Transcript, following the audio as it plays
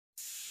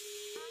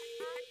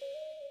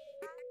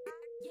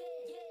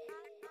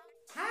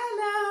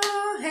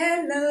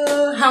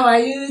Hello, how are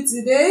you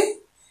today?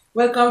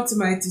 Welcome to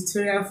my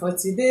tutorial for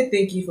today.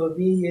 Thank you for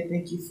being here.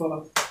 Thank you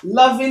for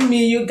loving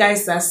me. You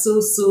guys are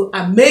so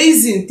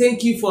amazing.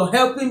 Thank you for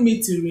helping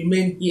me to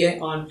remain here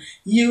on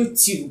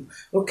YouTube.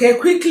 Okay,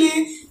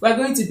 quickly, we're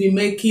going to be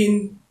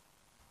making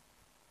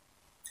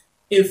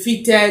a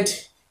fitted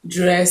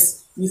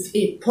dress with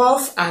a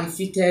puff and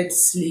fitted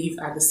sleeve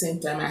at the same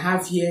time. I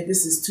have here,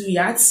 this is 2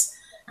 yards,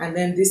 and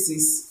then this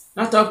is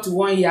not up to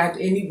 1 yard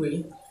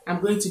anyway. I'm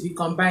going to be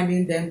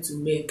combining them to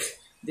make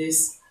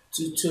this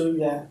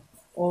tutorial.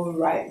 All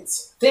right,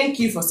 thank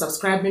you for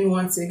subscribing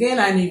once again,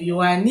 and if you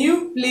are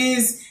new,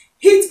 please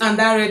hit on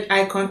that red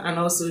icon and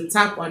also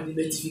tap on the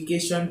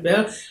notification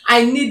bell.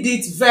 I need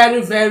it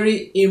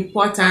very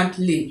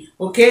importantly,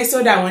 okay,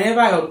 so that whenever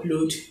I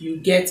upload, you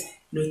get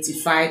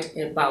notified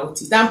about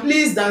it. And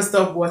please don't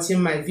stop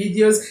watching my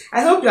videos.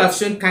 I hope you have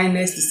shown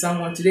kindness to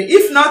someone today.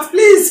 If not,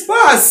 please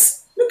pause.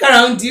 Look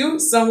around you.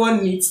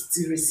 Someone needs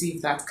to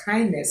receive that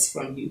kindness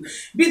from you.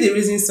 Be the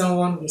reason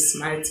someone will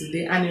smile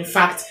today, and in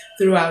fact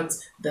throughout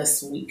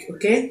this week.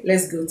 Okay,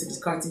 let's go to the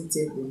cutting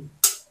table.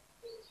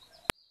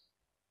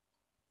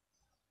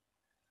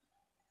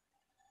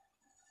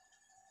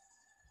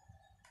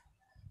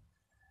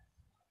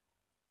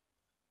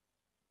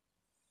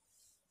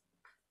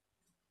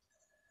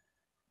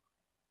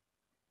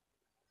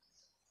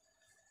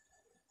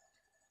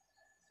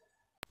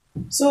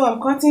 So I'm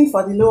cutting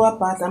for the lower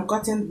part. I'm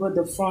cutting both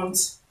the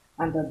front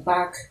and the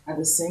back at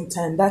the same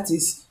time. That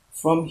is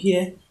from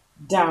here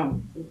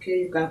down. Okay,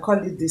 you can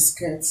call it the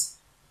skirt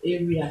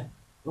area.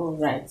 All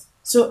right,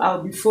 so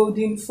I'll be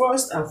folding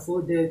first. I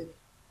folded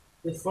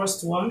the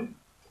first one.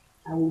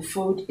 I will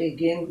fold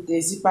again with a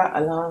zipper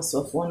allowance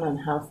of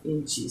 1.5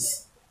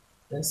 inches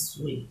this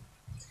way.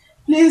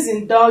 Please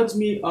indulge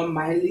me on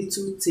my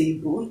little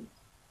table.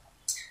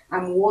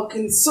 I'm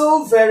working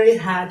so very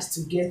hard to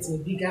get a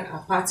bigger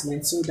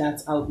apartment so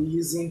that I'll be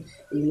using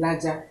a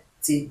larger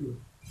table.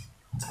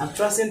 I'm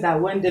trusting that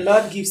when the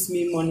Lord gives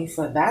me money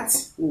for that,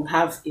 we'll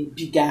have a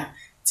bigger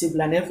table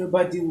and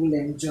everybody will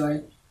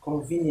enjoy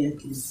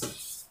conveniently.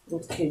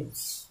 Okay.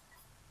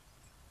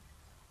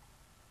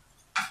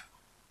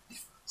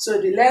 So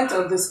the length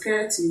of the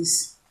skirt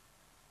is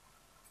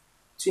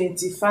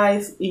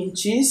 25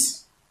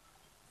 inches.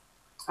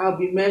 I'll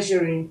be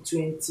measuring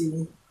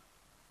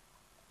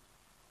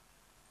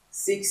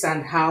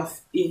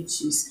 26.5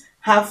 inches,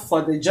 half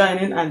for the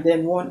joining and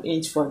then 1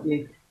 inch for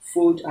the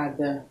fold at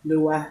the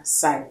lower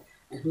side.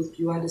 I hope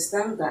you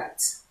understand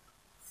that.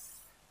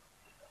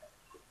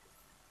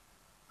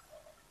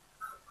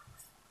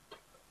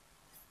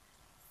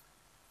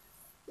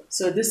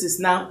 So this is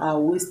now our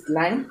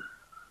waistline,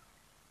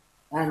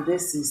 and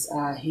this is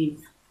our hip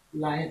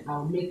line.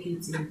 I'll make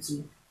it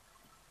into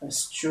a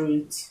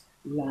straight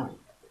line.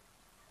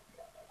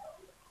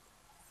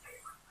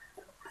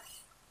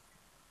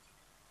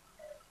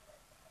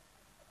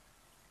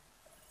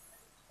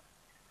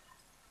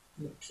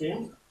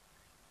 Okay.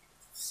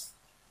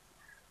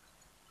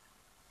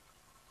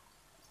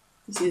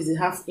 This is a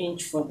 1/2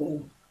 inch for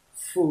the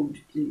fold,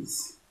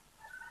 please.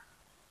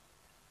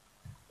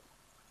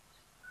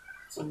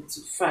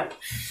 25.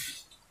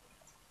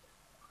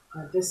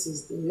 And this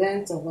is the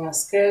length of our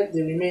skirt.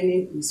 The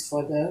remaining is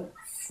for the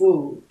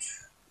fold.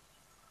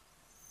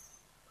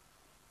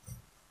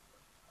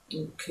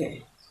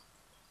 Okay.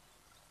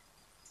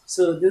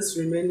 So this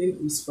remaining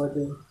is for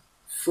the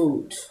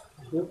fold.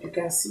 I hope you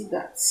can see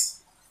that.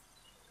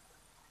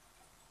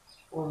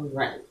 All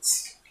right.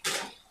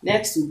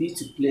 Next will be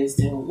to place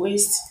the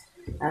waist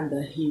and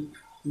the hip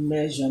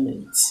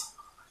measurement.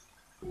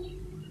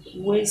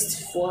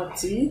 Waist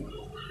 40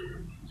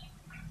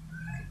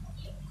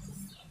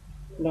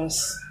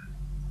 plus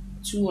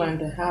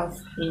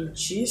 2.5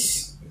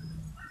 inches.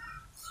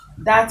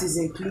 That is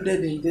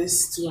included in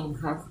this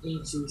 2.5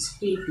 inches.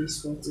 Hip is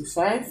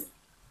 45.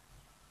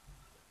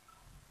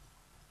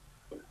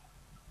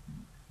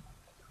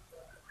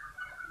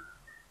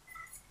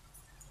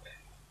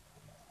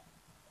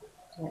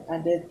 I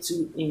added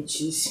 2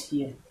 inches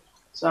here.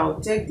 So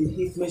I'll take the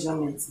hip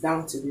measurements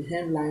down to the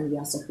hemline. We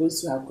are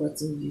supposed to have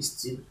gotten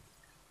used to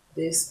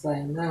this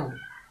by now.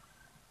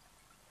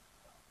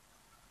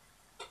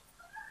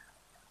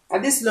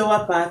 At this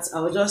lower part,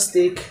 I'll just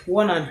take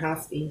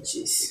 1.5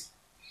 inches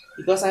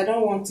because I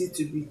don't want it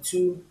to be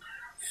too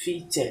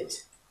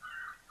fitted.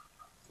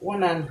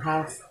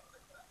 1.5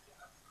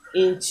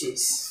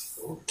 inches.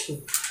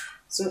 Okay.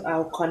 So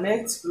I'll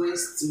connect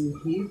waist to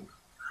hip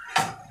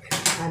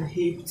and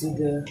hip to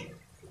the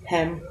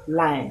hem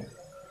line.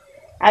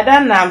 I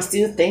don't know, I'm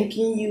still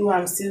thanking you.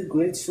 I'm still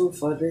grateful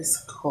for this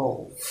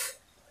call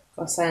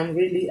because I'm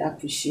really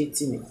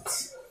appreciating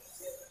it.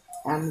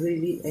 I'm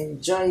really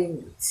enjoying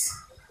it.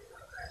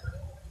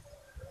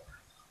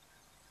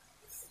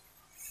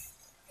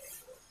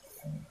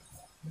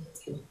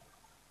 Okay.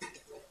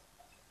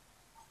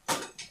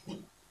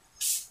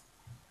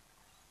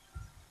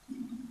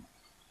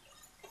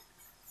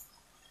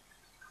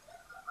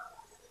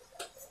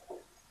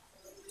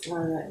 All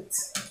right.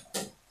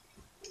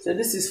 So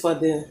this is for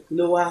the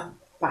lower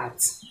part.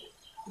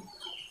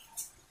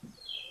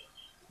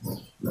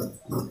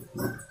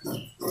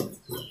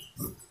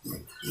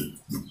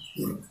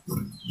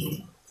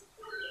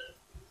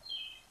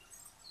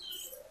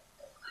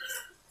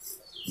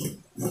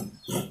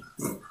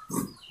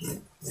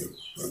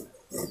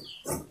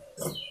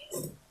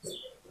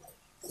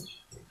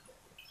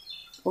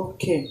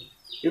 Okay,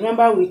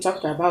 remember we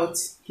talked about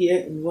here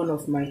in one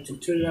of my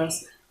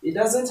tutorials, it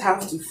doesn't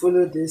have to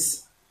follow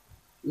this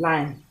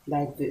line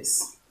like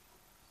this.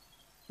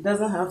 It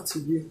doesn't have to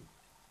be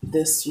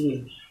this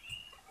way.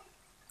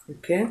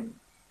 Okay,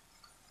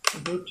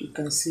 I hope you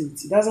can see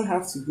it. It doesn't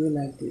have to go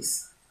like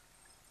this.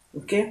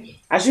 Okay,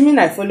 assuming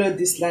I follow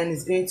this line,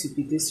 is going to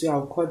be this way.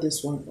 I'll cut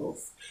this one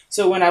off.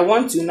 So when I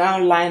want to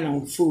now line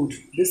and fold,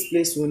 this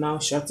place will now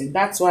shorten.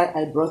 That's why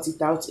I brought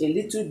it out a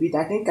little bit.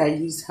 I think I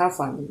used half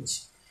an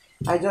inch.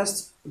 I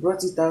just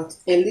brought it out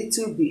a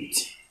little bit.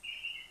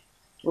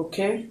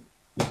 Okay,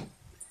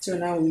 so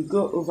now we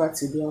go over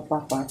to the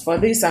upper part. For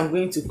this, I'm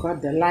going to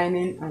cut the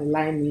lining and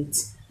line it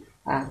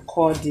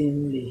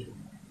accordingly.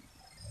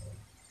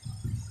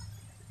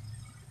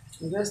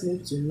 I just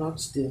need to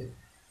notch the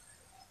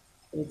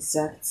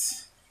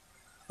exact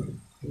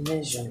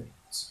measurement.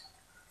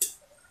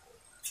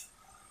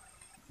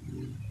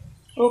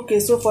 Okay,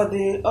 so for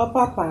the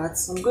upper part,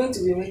 I'm going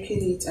to be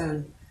making it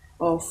an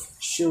off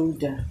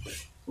shoulder.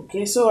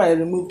 Okay, so I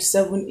removed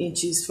 7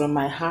 inches from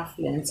my half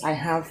length. I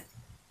have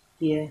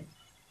here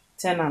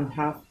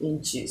 10.5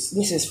 inches.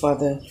 This is for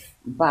the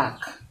back.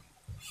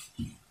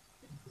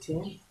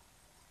 Okay,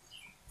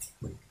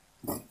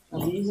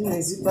 I'll be using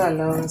a zipper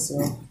allowance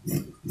of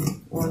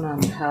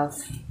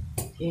 1.5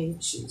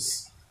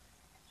 inches.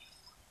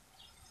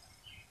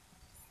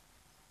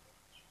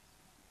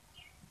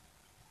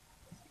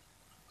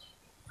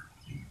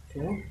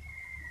 Okay,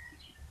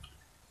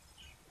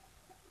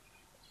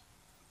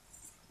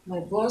 my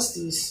bust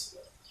is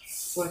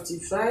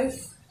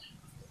 45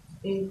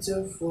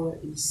 into 4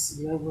 is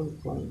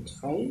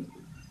 11.5,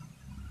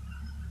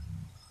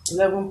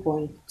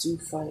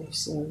 11.25,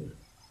 sorry,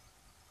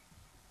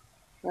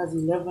 that's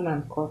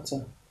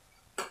 11.25.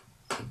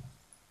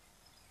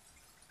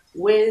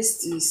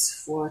 Waist is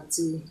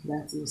 40,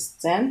 that is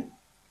 10,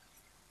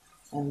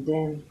 and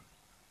then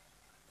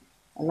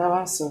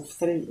allowance of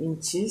 3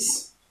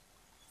 inches,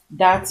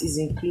 that is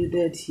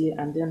included here,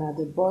 and then at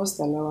the bust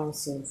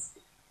allowance of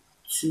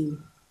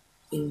 2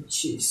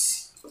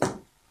 inches.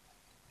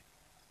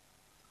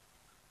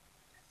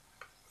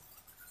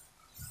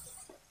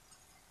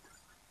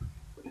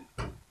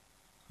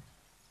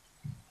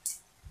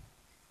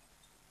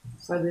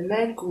 For the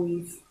neck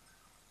weave,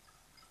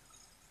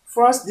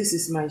 first this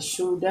is my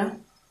shoulder,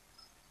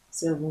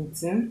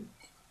 17,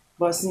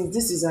 but since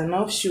this is an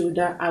off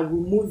shoulder, I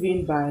will move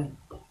in by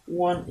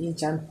 1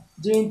 inch. I'm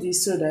doing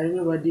this so that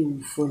everybody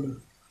will follow.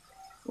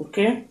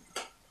 Okay,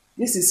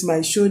 this is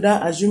my shoulder,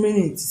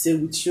 assuming it is a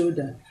with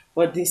shoulder,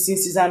 but this,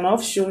 since it's an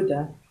off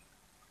shoulder,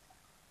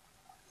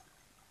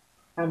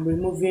 I'm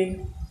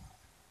removing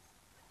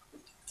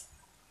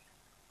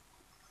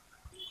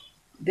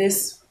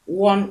this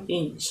 1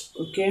 inch.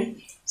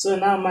 Okay, so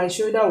now my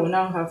shoulder will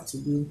now have to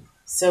be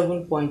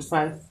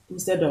 7.5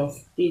 instead of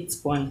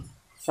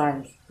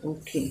 8.5.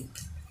 Okay,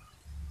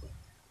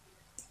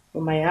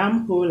 for my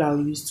armhole, I'll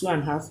use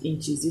 2.5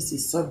 inches. This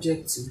is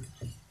subject to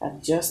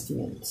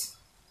adjustment.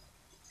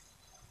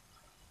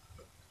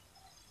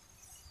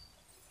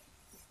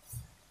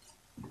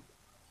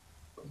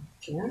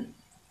 Okay,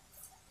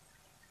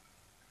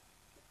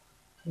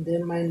 and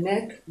then my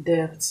neck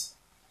depth,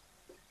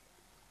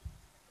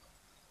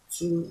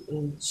 2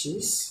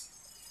 inches,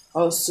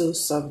 also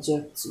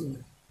subject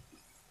to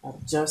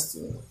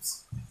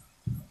adjustment.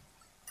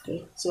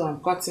 Okay, so I'm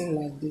cutting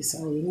like this.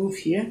 I'll remove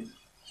here,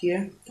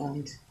 here,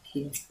 and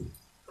here.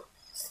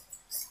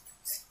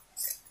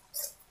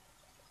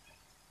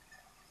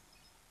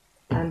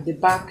 And the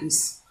back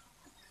is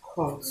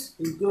cut.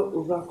 We go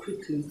over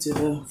quickly to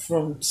the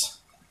front.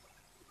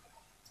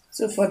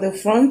 So for the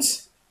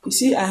front, you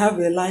see I have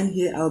a line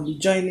here. I'll be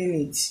joining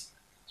it.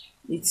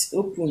 It's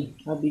open.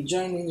 I'll be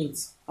joining it.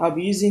 I'll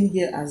be using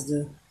here as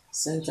the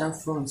center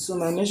front. So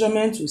my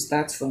measurement will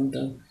start from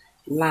the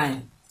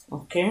line.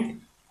 Okay.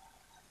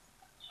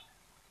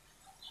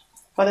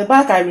 For the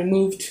back, I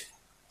removed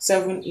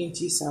 7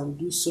 inches. I will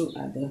do so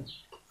at the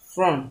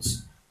front.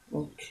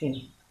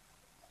 Okay.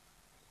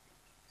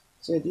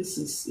 So this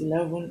is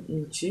 11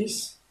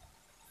 inches.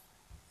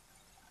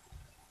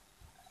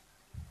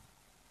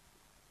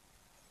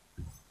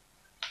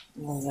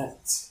 All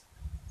right.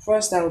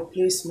 First, I will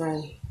place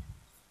my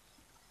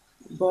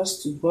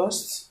bust to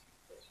bust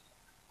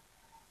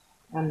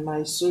and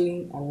my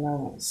sewing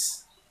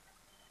allowance,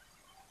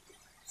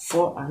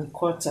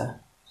 4.25.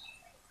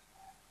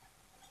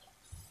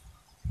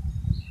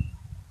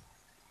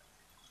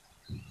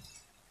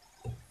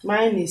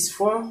 Mine is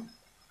 4,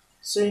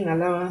 sewing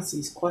allowance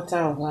is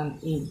 1/4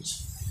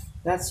 inch.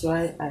 That's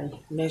why I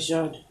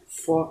measured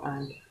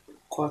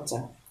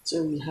 4.25.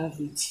 So we have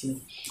it here.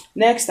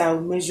 Next, I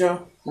will measure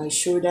my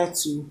shoulder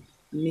to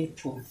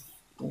nipple.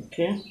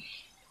 Okay,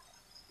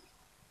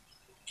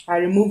 I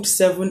removed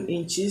 7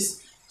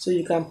 inches. So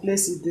you can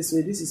place it this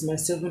way. This is my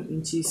 7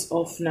 inches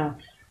off now.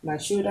 My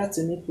shoulder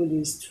to nipple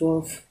is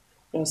 12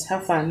 plus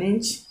half an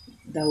inch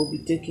that will be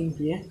taken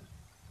here.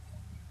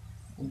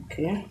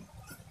 Okay,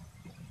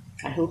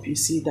 I hope you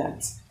see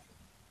that.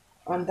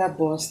 Under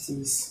bust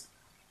is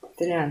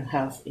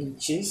 3.5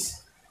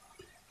 inches.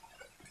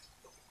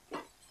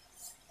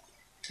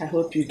 I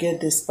hope you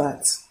get this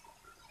part.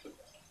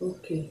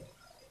 Okay,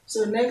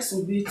 so next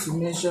will be to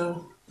measure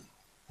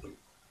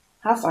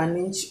half an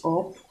inch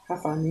up,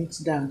 half an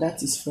inch down.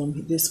 That is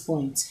from this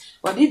point.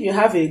 But if you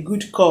have a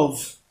good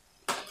curve,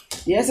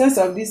 the essence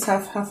of this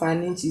half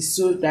an inch is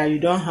so that you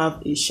don't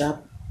have a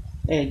sharp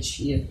edge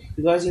here,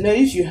 because you know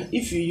if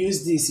you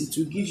use this, it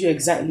will give you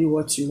exactly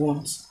what you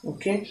want.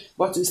 Okay,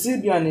 but to still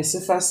be on a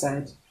safer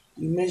side,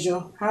 you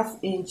measure half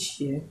inch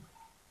here,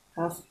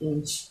 half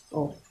inch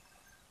up.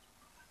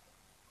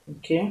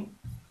 Okay,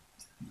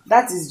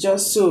 that is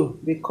just so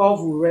the curve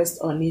will rest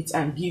on it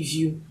and give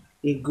you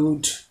a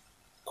good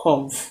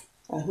curve.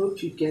 I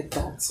hope you get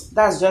that.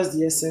 That's just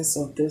the essence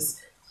of this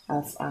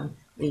half an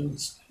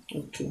inch.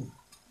 Okay,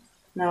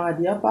 now at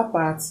the upper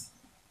part,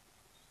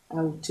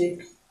 I will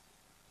take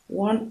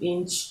 1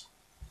 inch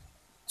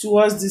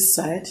towards this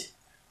side,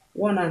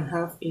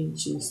 1.5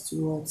 inches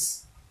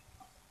towards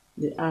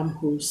the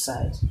armhole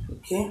side.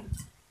 Okay,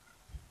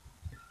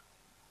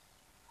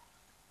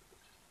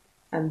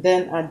 and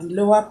then at the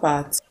lower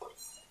part,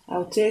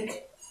 I'll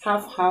take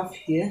half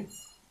here.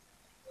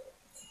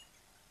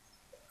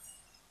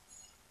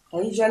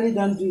 I usually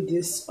don't do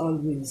this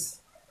always.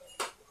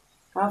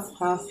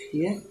 Half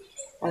here,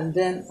 and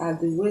then at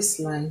the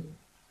waistline,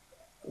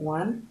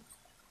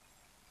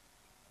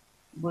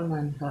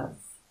 1.5.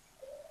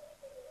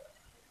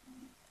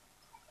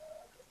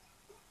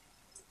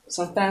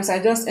 Sometimes I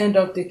just end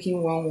up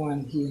taking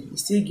 1 here. It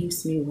still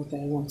gives me what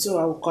I want. So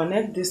I will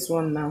connect this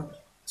one now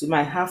to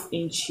my half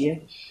inch here.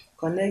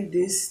 Connect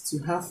this to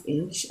half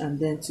inch and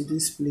then to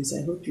this place.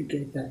 I hope you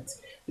get that.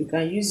 You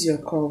can use your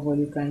curve or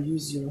you can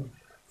use your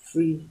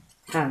free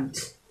hand.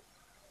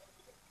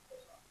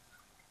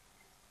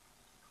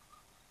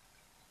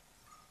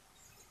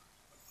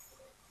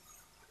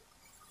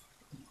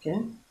 Okay.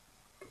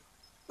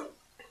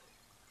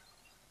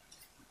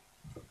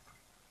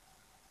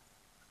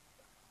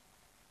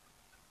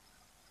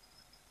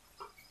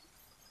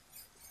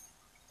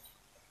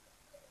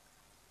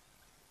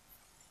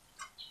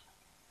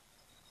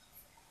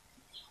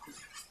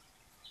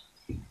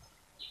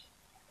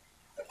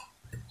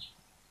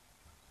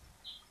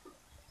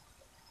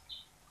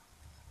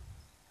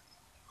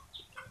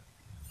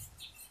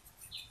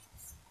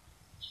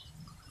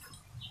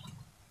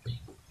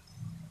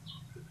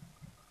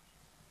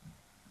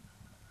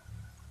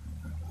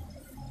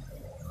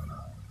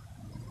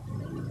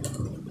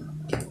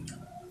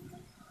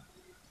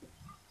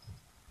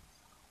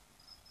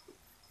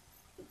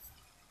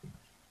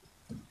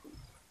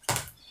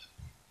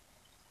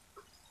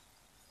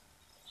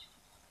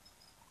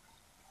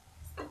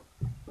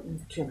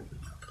 Okay. I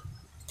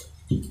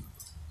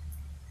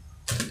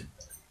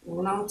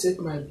will now take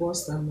my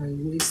bust and my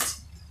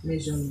waist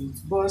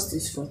measurement. Bust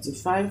is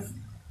 45.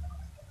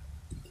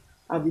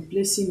 I'll be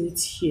placing it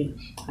here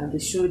at the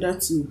shoulder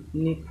to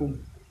nipple.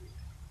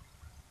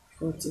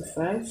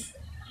 45.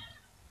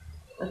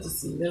 That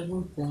is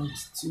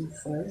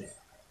 11.25.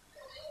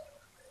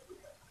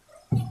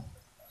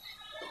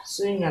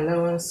 Sewing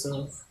allowance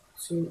of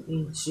 2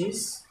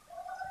 inches.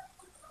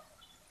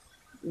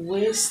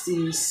 Waist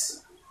is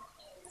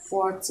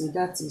 40,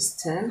 that is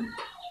 10.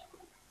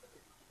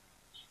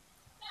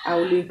 I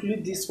will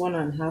include this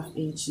 1.5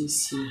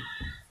 inches here.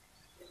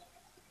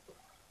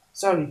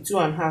 Sorry,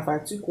 2.5. I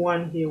took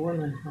 1 here,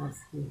 1.5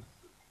 here.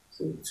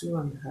 So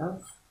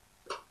 2.5.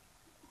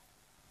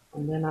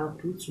 And then I'll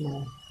put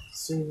my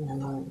sewing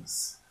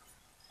allowance.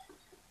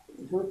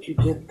 I hope you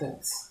get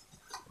that.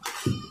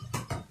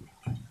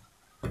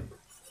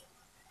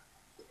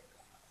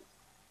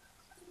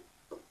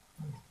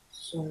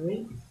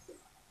 Sorry.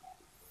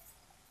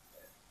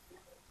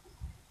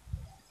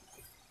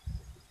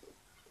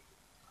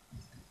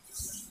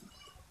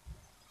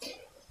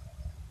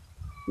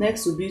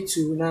 Next will be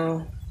to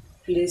now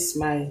place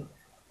my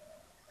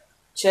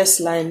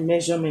chest line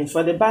measurement.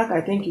 For the back, I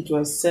think it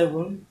was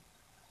 7,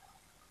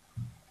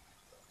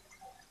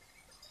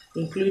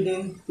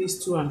 including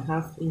these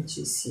 2.5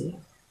 inches here.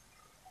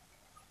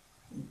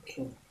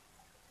 Okay.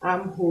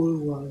 Armhole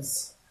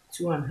was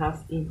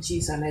 2.5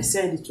 inches, and I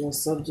said it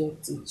was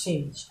subject to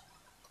change.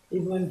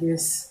 Even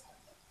this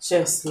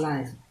chest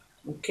line.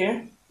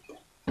 Okay.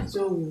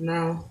 So we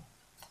now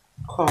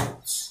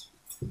cut.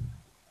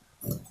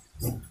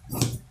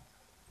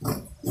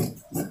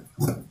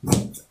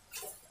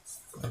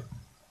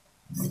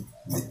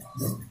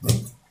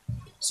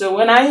 So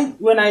when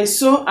I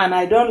sew and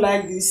I don't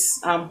like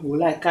this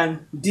armhole, I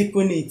can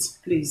deepen it,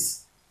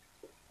 please.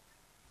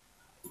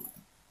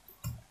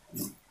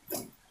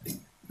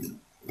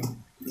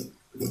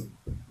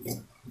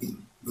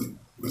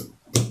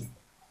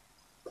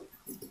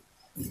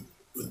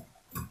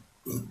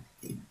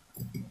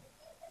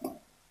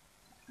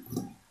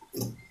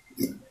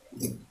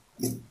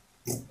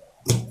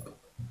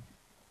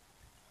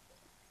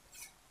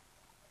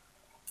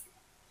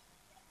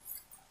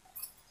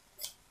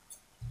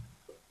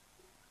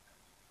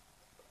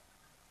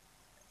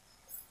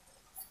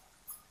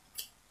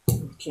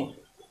 Okay,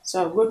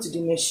 so I'll go to the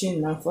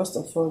machine now. First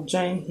of all,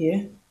 join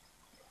here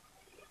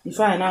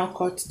before I now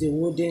cut the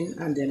wooden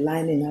and the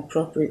lining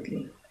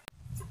appropriately.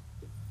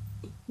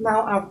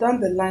 Now I've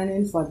done the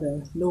lining for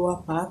the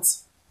lower part.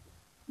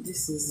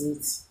 This is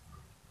it.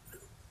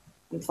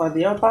 And for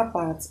the upper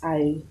part,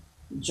 I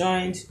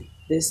joined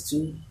these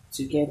two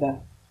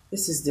together.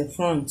 This is the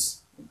front,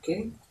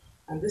 okay,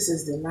 and this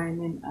is the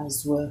lining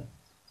as well.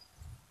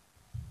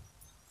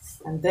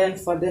 And then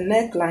for the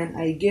neckline,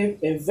 I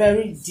gave a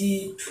very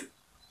deep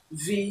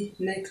V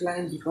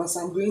neckline because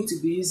I'm going to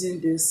be using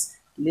this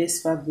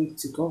lace fabric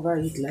to cover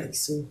it like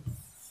so.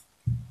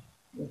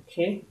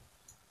 Okay,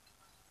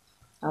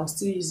 I'll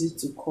still use it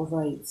to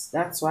cover it.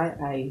 That's why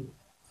I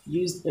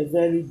used a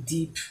very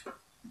deep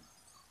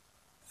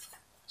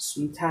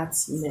sweetheart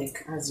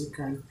neck, as you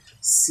can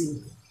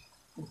see.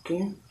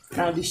 Okay,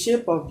 now the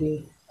shape of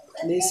the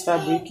lace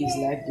fabric is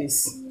like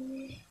this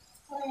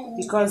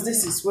because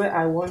this is where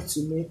I want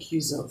to make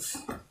use of.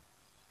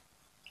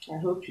 I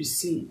hope you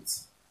see it.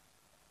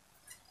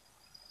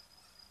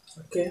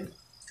 Okay,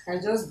 I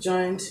just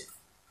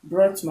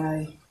brought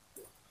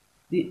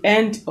the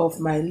end of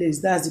my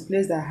lace, that's the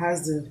place that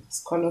has the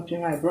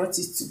scalloping. I brought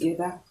it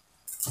together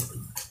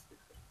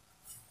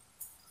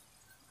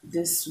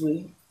this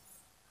way,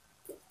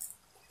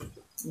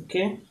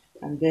 okay,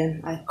 and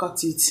then I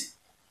cut it.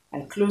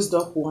 I closed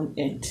up one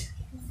end.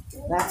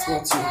 That's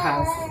what you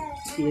have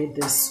here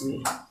this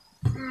way.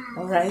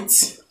 All right,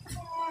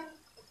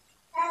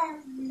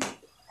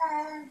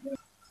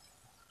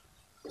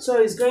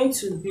 so it's going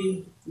to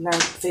be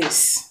like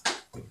this.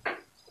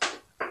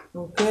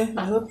 Okay,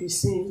 I hope you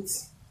see it.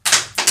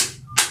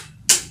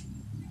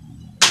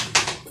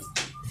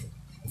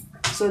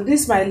 So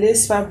this my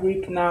lace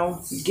fabric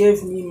now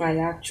gave me my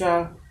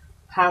actual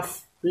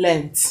half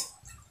length.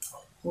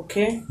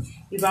 Okay,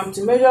 if I'm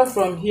to measure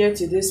from here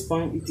to this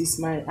point, it is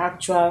my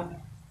actual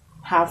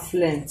half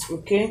length,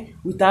 okay,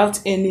 without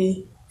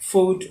any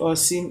fold or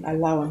seam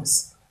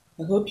allowance.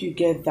 I hope you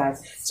get that.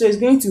 So it's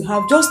going to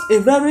have just a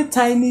very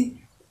tiny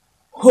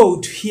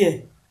hold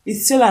here.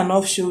 It's still an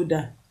off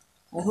shoulder.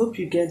 I hope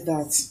you get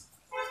that.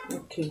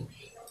 Okay,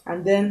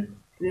 and then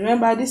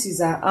remember, this is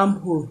our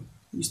armhole.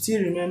 You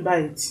still remember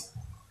it.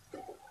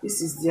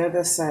 This is the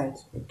other side.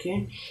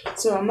 Okay,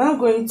 so I'm now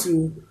going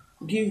to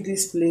give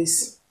this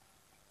place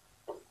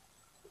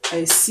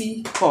a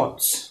C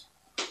cut.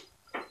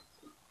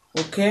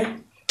 Okay,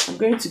 I'm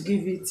going to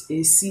give it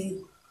a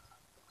C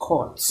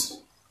cut.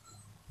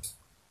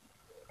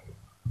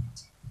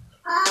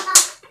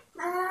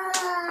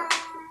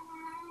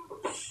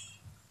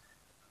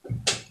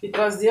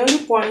 Because the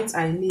only point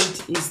I need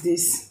is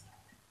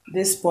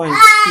this point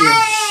here.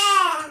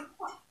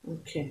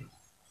 Okay,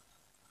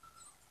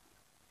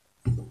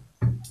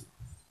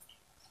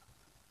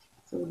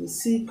 so the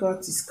C cut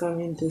is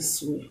coming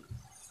this way.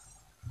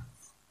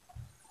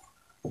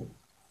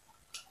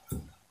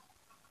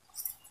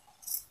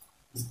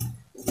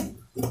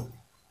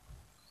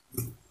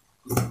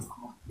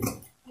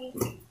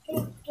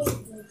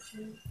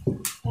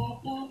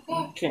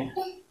 Okay,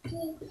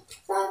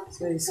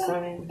 so it's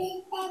coming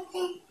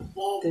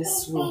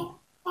this way.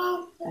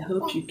 I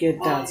hope you get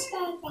that.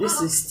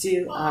 This is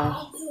still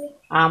our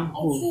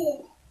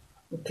armhole.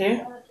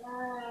 Okay,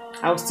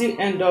 I'll still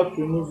end up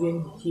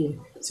removing here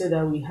so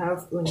that we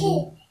have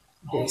only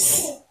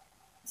this.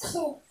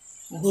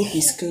 I hope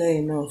it's clear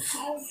enough.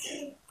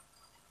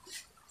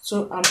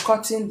 So I'm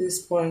cutting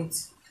this point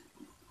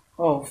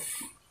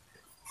off.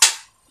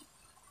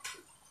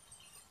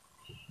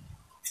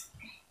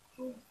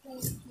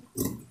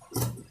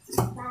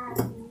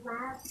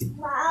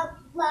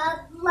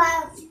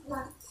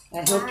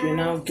 I hope you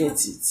now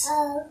get it.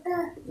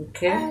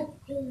 Okay,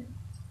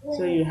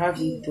 so you have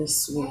it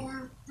this way.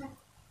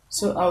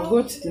 So I'll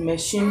go to the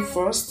machine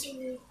first,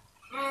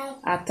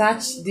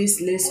 attach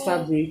this lace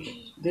fabric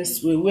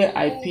this way where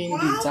I pinned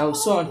it. I'll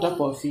sew on top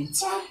of it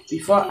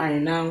before I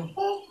now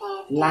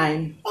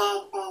line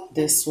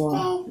this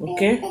one.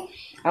 Okay,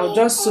 I'll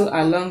just sew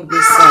along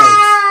this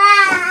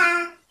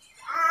side.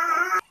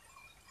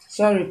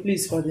 Sorry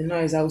please for the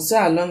noise. I'll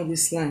sew along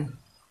this line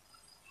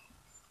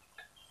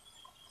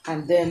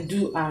and then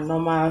do our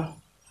normal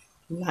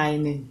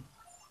lining.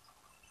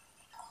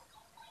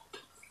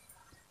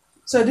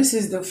 So this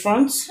is the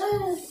front.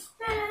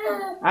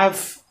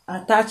 I've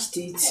attached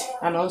it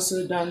and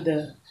also done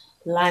the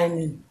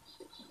lining.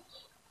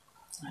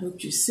 I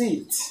hope you see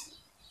it.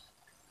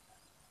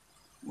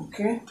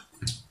 Okay,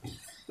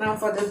 now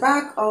for the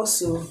back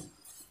also,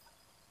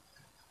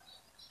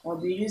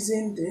 I'll be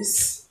using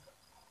this.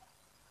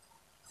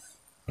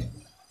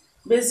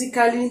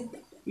 Basically,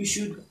 you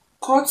should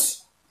cut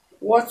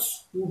what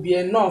will be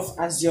enough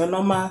as your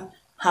normal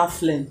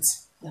half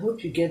length. I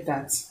hope you get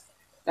that.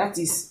 That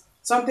is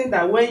something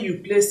that when you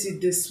place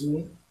it this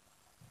way,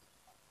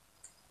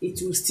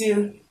 it will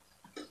still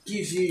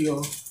give you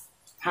your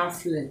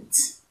half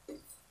length.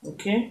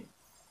 Okay,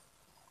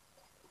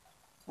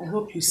 I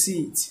hope you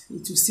see it.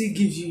 It will still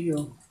give you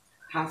your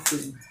half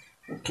length.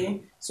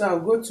 Okay, so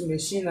I'll go to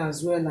machine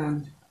as well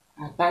and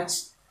attach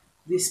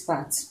this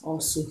part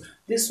also.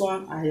 This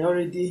one I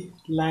already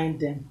lined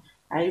them.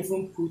 I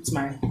even put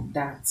my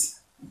dart.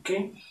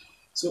 Okay,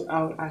 so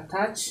I'll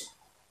attach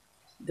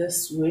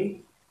this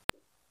way.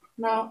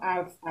 Now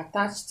I've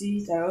attached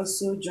it, I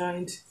also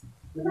joined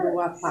the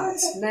lower part.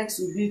 Next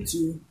will be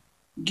to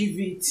give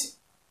it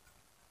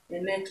a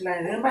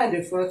neckline. Remember in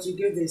the front we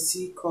gave a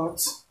C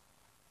cut.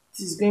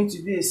 It is going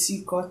to be a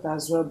C cut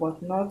as well,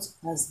 but not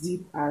as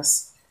deep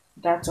as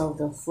that of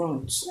the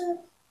front.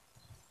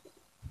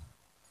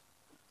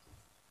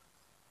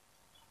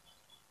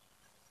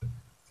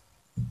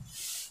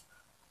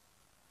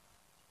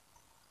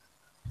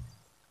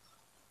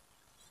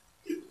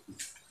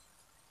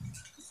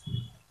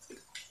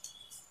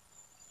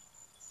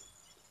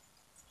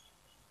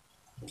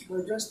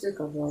 We'll just take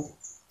about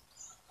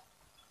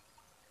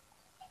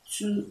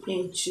 2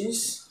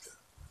 inches.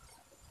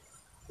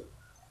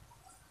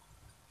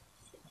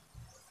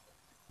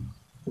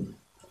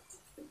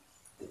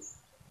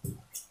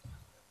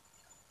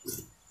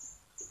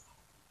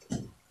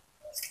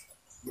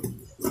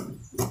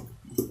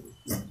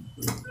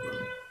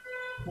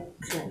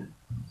 Okay.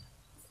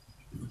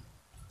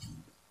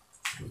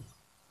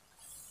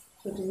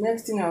 So the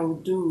next thing I will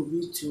do will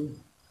be to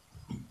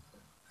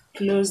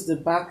close the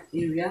back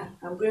area.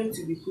 I'm going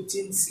to be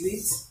putting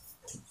slits.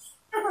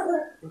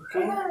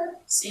 Okay,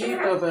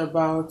 slit of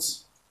about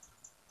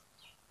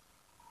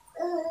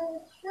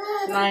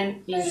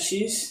 9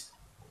 inches.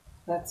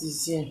 That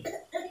is here.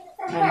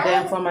 And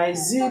then for my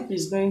zip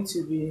is going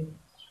to be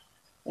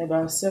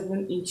about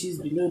 7 inches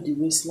below the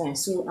waistline.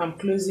 So I'm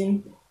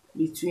closing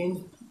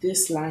between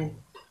this line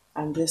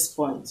and this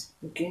point.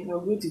 Okay, I'll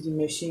go to the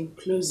machine,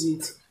 close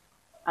it,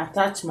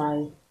 attach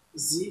my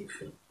zip,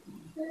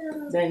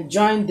 then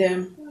join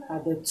them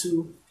at the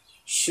 2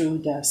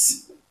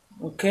 shoulders.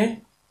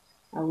 Okay,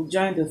 I will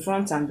join the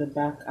front and the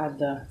back at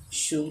the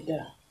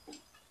shoulder.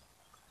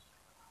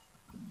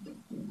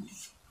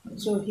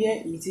 So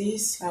here it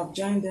is. I've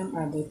joined them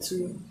at the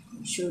 2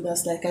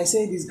 shoulders. Like I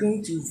said, it's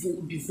going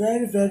to be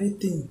very, very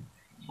thin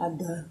at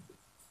the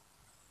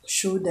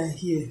shoulder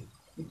here.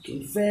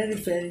 Okay, very,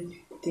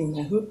 very thin.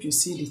 I hope you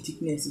see the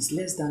thickness is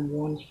less than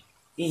 1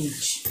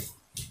 inch.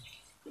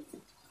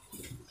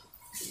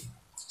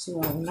 So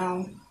I'll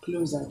now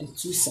close at the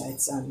 2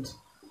 sides and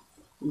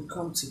we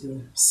come to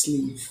the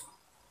sleeve.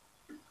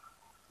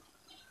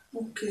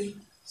 Okay,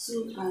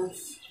 so I've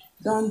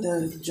done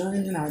the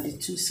joining at the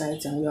 2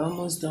 sides and we're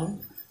almost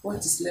done. What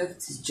is left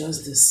is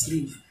just the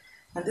sleeve,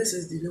 and this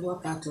is the lower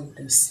part of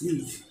the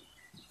sleeve.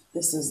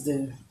 This is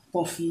the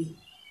puffy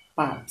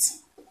part.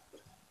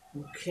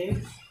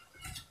 Okay,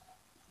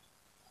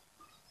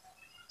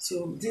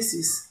 so this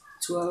is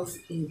 12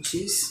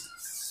 inches.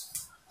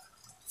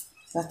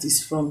 That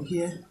is from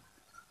here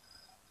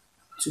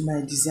to my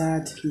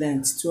desired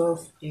length,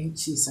 12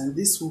 inches, and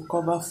this will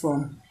cover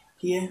from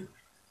here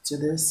to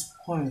this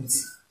point.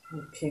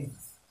 Okay,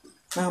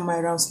 now my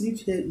round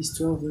sleeve here is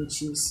 12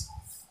 inches.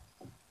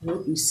 I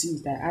hope you see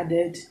it. I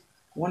added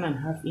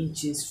 1.5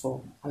 inches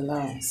for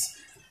allowance,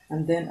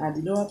 and then at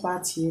the lower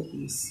part here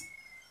is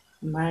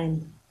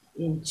 9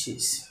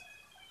 inches.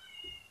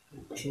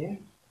 Okay,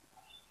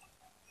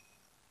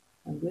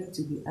 I'm going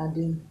to be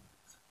adding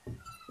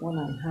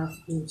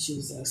 1.5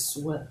 inches as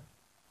well.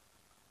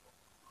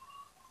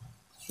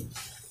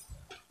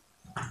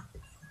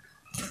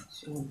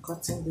 So I'm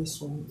cutting this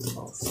one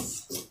off.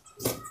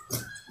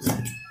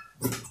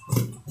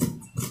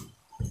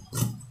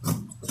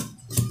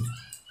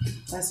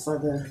 That's for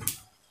the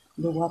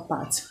lower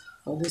part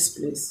for this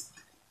place.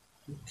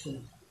 Okay.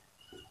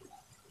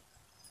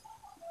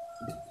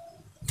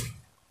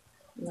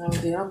 Now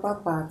the upper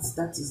part,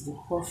 that is the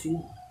puffy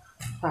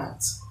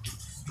part.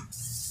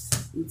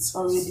 It's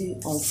already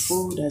on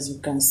fold, as you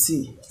can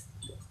see.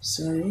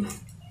 Sorry.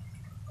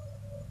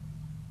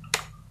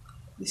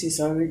 This is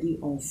already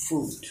on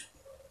fold.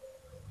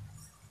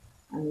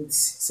 And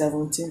it's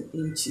 17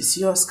 inches.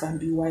 Yours can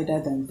be wider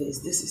than this.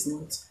 This is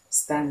not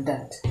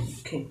standard.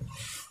 Okay.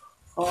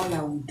 All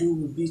I will do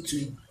will be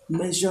to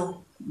measure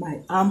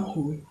my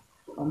armhole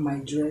on my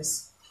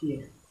dress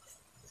here.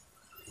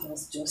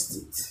 That's just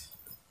it.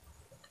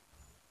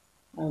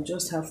 I'll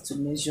just have to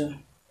measure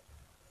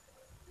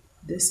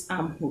this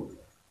armhole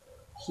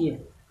here.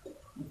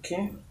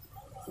 Okay.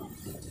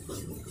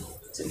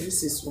 So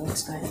this is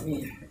what I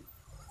mean.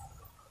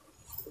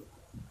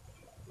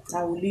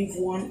 I will leave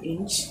 1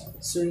 inch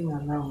sewing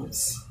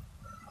allowance.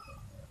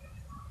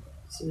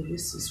 So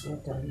this is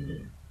what I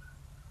mean.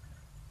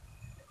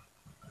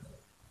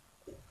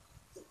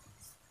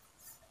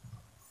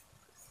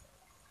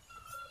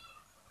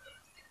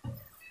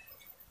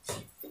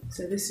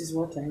 So this is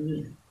what I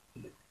mean.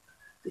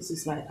 This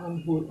is my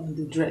armhole on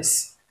the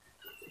dress.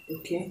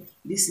 Okay,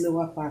 this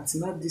lower part,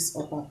 not this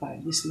upper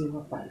part, this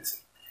lower part.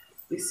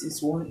 This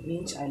is 1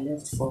 inch I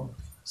left for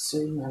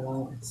sewing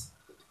allowance.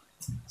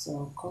 So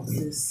I'll cut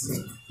this.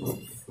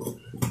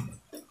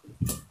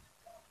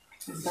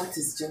 And that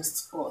is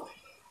just all.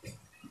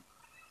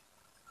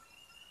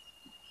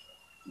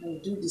 I'll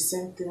do the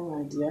same thing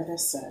on the other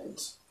side.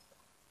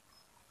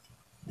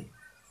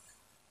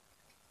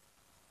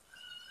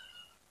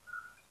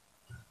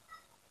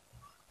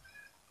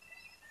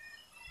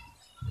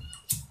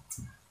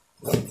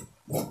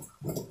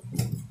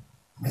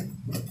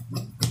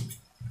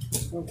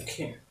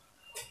 Okay,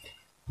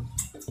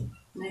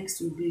 next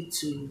will be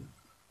to,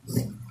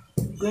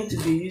 I'm going to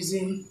be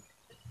using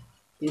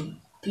a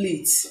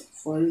pleat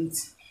for it,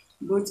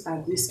 both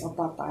at this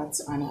upper part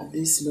and at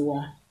this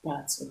lower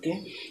part.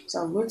 Okay, so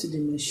I'll go to the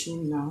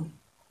machine now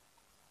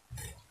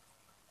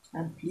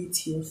and pleat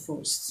here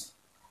first,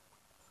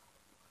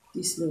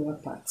 this lower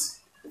part.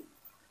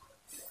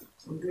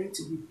 I'm going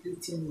to be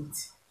pleating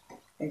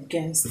it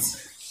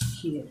against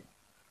here,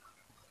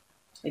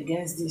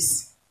 against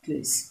this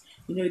place.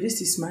 You know,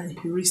 this is my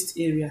wrist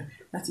area.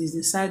 That is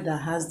the side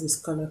that has this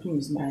color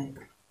is my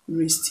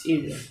wrist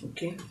area.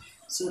 Okay,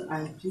 so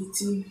I'm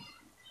pleating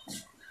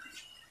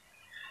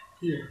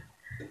here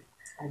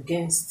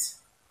against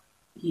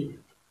here.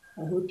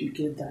 I hope you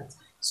get that.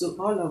 So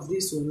all of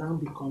this will now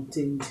be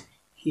contained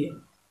here.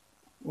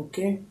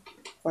 Okay,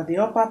 for the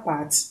upper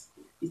part,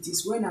 it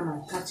is when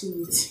I'm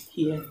attaching it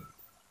here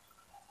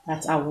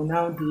that I will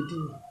now do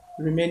the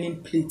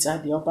remaining pleats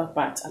at the upper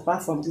part,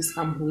 apart from this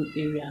armhole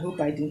area. I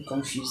hope I didn't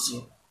confuse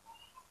you.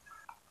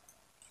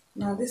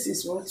 Now this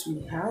is what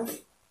we have.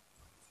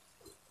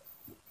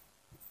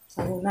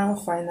 I will now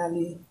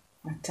finally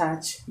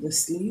attach the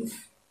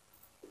sleeve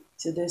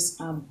to this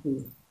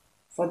armhole.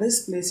 For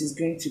this place is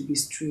going to be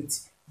straight.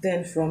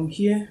 Then from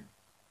here,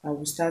 I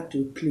will start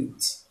to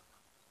pleat.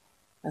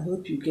 I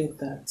hope you get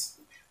that.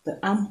 The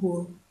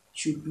armhole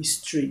should be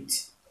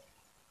straight.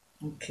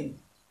 Okay,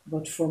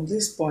 but from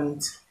this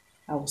point,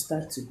 I will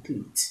start to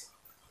pleat.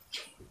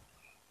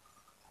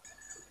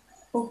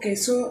 Okay,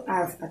 so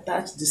I've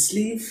attached the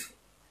sleeve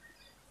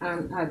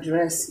and our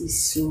dress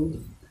is so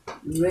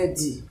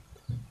ready.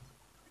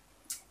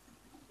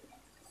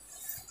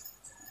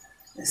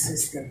 This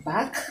is the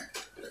back.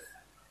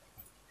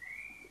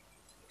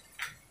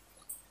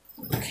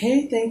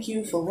 Okay, thank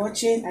you for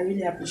watching. I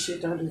really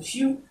appreciate all of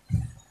you,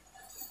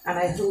 and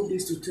I hope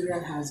this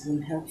tutorial has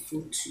been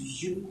helpful to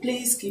you.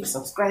 Please keep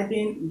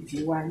subscribing if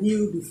you are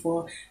new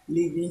before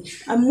leaving,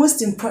 and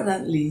most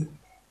importantly,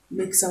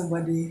 make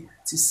somebody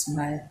to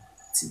smile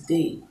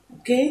today.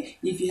 Okay,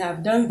 if you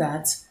have done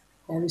that,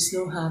 there is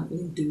no harm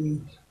in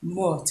doing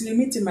more. Till we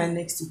meet in my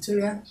next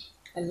tutorial,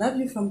 I love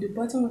you from the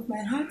bottom of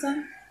my heart,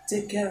 and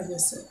take care of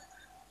yourself.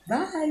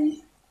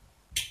 Bye.